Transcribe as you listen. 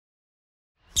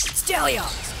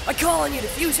Stelios, I call on you to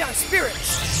fuse our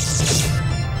spirits.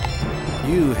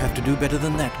 You have to do better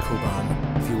than that,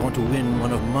 Koban, if you want to win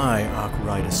one of my Ark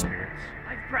Rider spirits.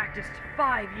 I've practiced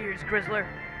 5 years, Grizzler.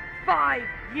 5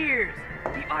 years.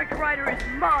 The Ark Rider is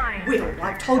mine. Will,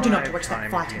 I've told you not to watch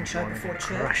that fighting show before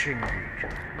church.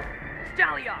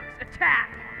 Stelios, attack!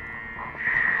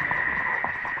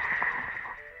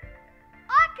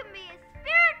 I can be a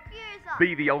spirit fuser.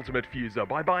 Be the ultimate fuser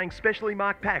by buying specially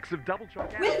marked packs of double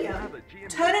truck. William,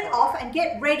 turn it off and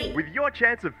get ready. With your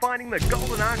chance of finding the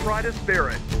golden Ark Rider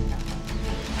spirit.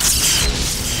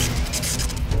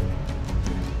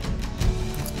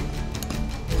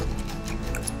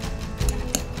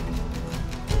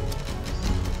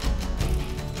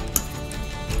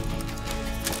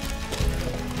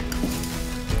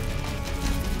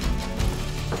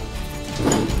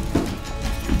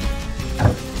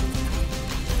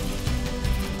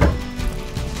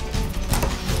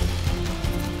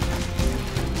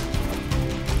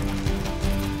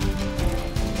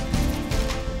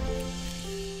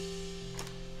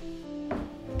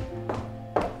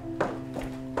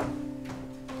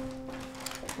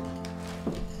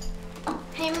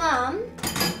 Hey, Mum.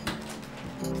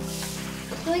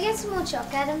 Can we get some more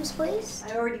Chalk Adams, please?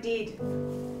 I already did.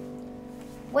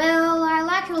 Well, I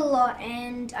like it a lot,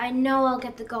 and I know I'll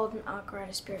get the golden Ark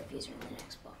Rider Spirit Fuser in the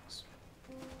next box.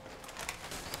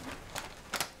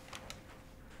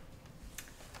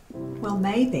 Well,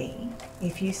 maybe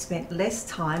if you spent less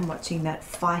time watching that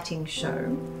fighting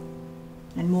show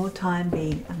and more time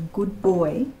being a good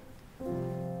boy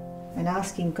and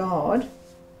asking God,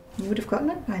 you would have gotten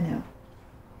it by now.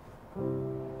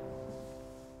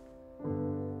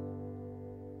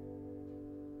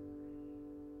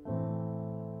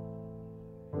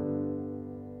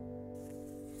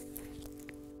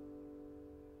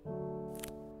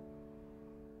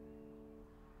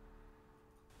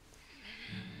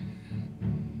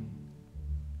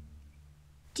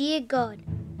 Dear God,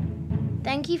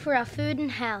 thank you for our food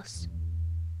and house.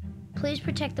 Please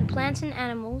protect the plants and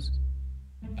animals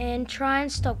and try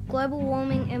and stop global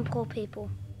warming and poor people.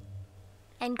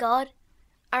 And God,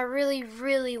 I really,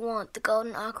 really want the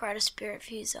golden Ark Rider Spirit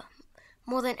Fuser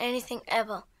more than anything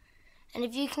ever. And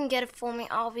if you can get it for me,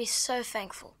 I'll be so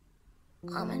thankful.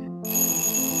 Amen.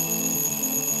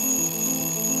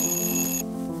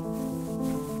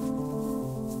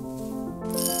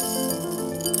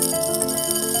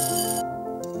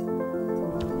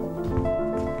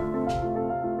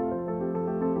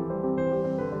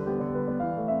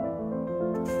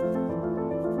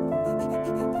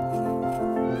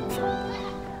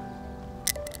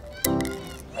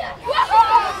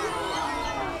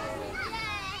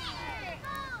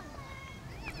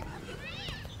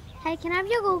 Hey, can I have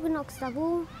your Gorgonox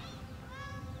double?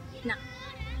 No.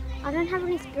 I don't have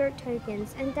any spirit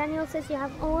tokens, and Daniel says you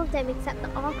have all of them except the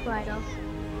Ark Rider.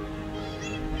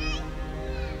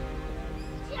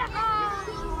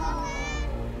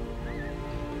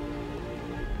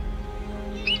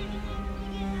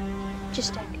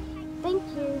 Just take it. Thank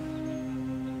you.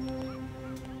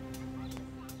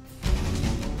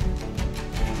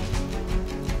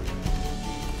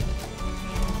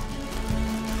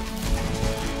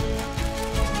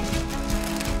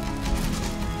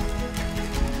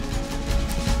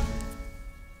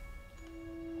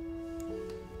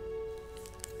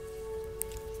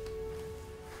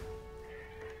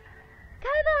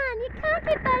 You can't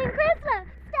keep fighting Grizzler!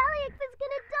 Stelios is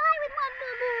gonna die with one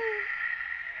more move!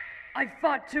 I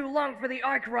fought too long for the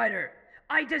Ark Rider.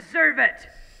 I deserve it.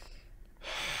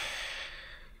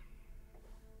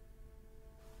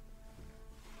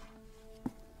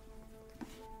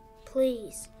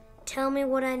 Please, tell me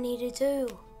what I need to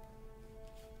do.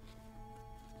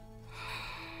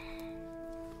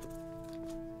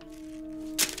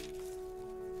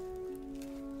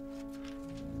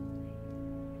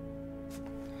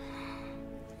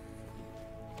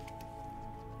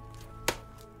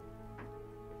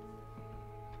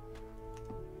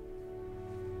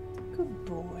 Good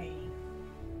boy.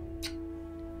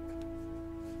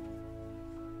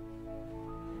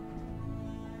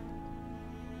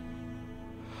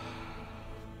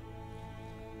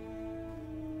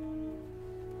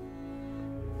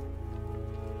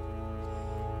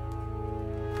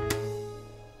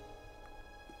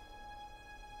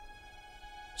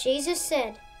 Jesus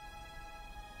said,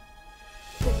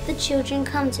 "Let the children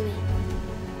come to me,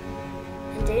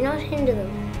 and do not hinder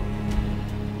them."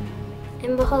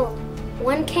 And behold,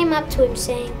 one came up to him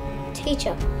saying,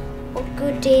 "Teacher, what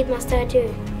good deed must I do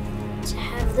to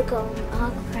have the golden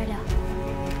Ark Rider?"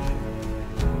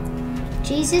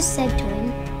 Jesus said to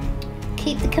him,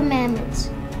 "Keep the commandments.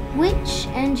 Which,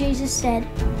 and Jesus said,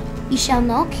 you shall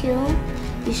not kill,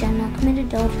 you shall not commit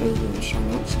adultery, you shall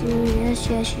not steal, yes,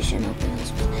 yes, you shall not be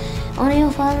husband. Honor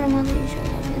your father and mother, you shall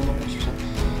love your neighbor as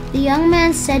yourself. The young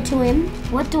man said to him,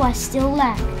 what do I still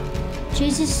lack?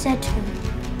 Jesus said to him,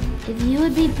 if you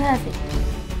would be perfect,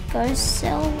 go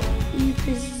sell what you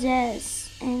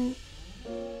possess and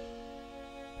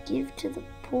give to the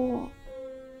poor,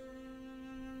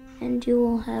 and you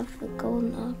will have the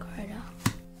golden ark rider.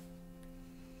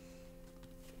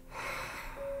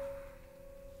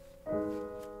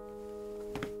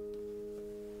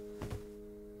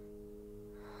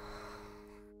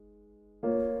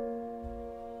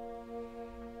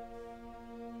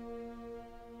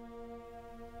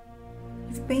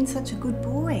 You've been such a good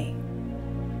boy.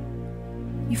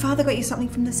 Your father got you something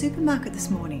from the supermarket this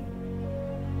morning.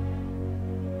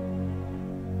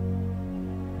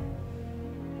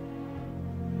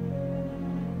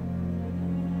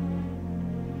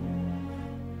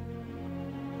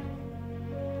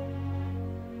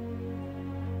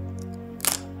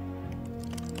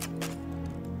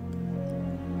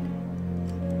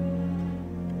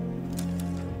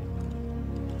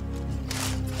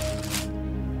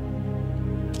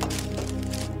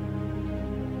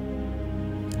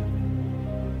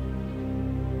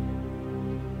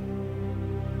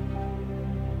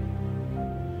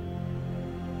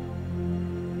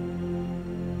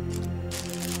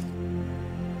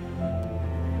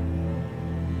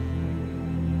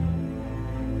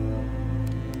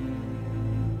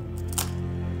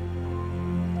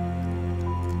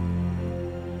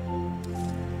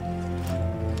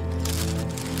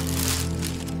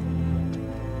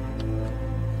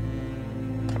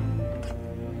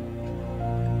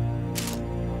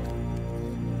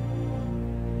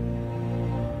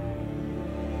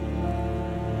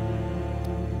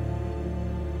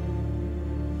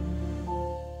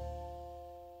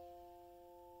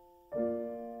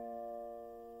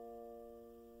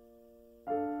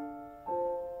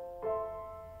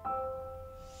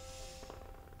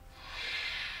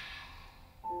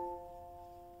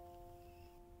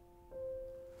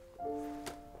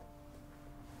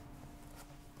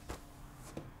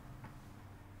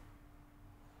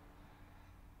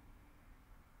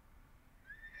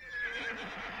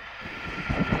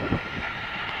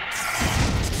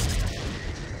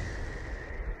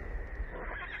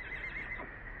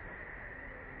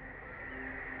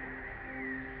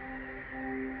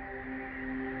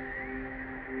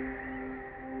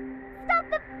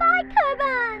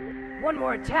 One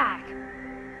more attack.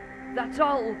 That's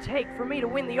all it'll take for me to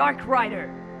win the Ark Rider.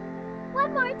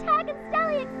 One more attack and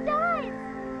Staliax dies.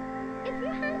 If you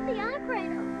had the Ark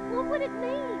Rider, what would it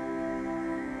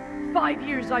mean? 5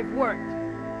 years I've worked.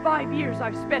 5 years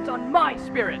I've spent on my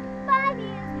spirit. 5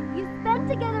 years you spent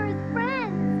together as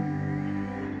friends.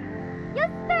 Your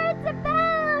spirits are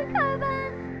bound,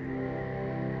 Coburn.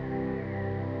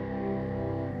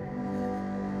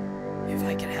 If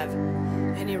I could have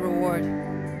any reward,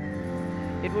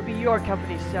 it would be your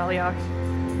company, Staliax.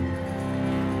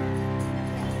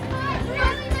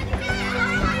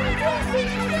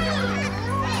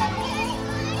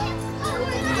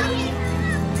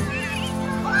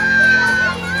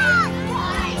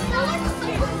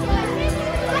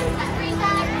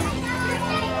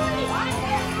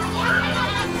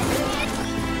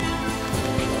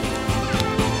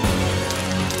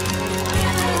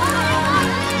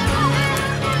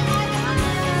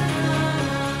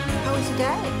 How was your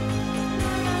day?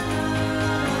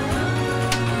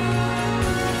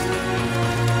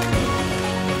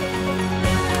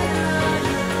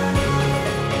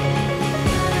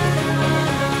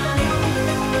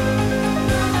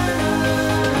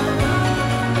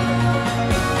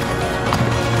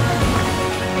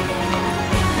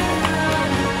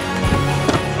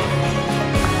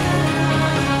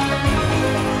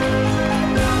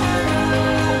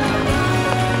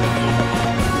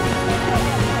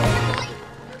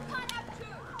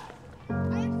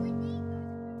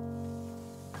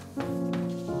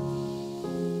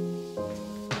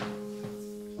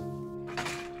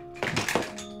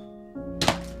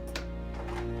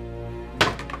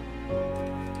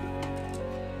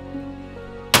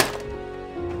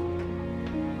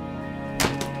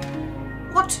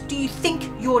 What do you think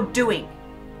you're doing?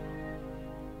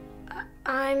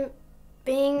 I'm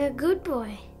being a good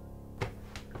boy.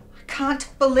 I can't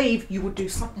believe you would do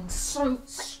something so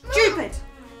stupid.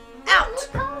 Out!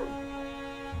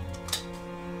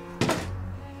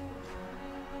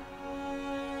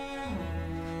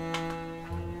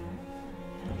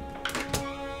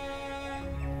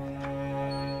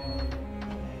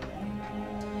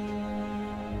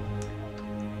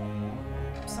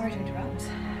 Sorry to interrupt.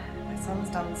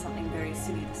 done something very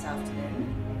silly this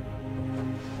afternoon.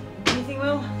 Anything,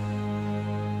 Will?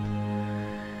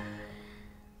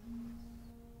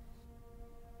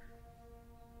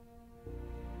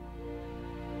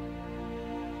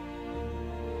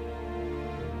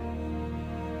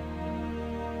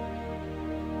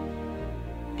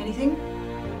 Anything?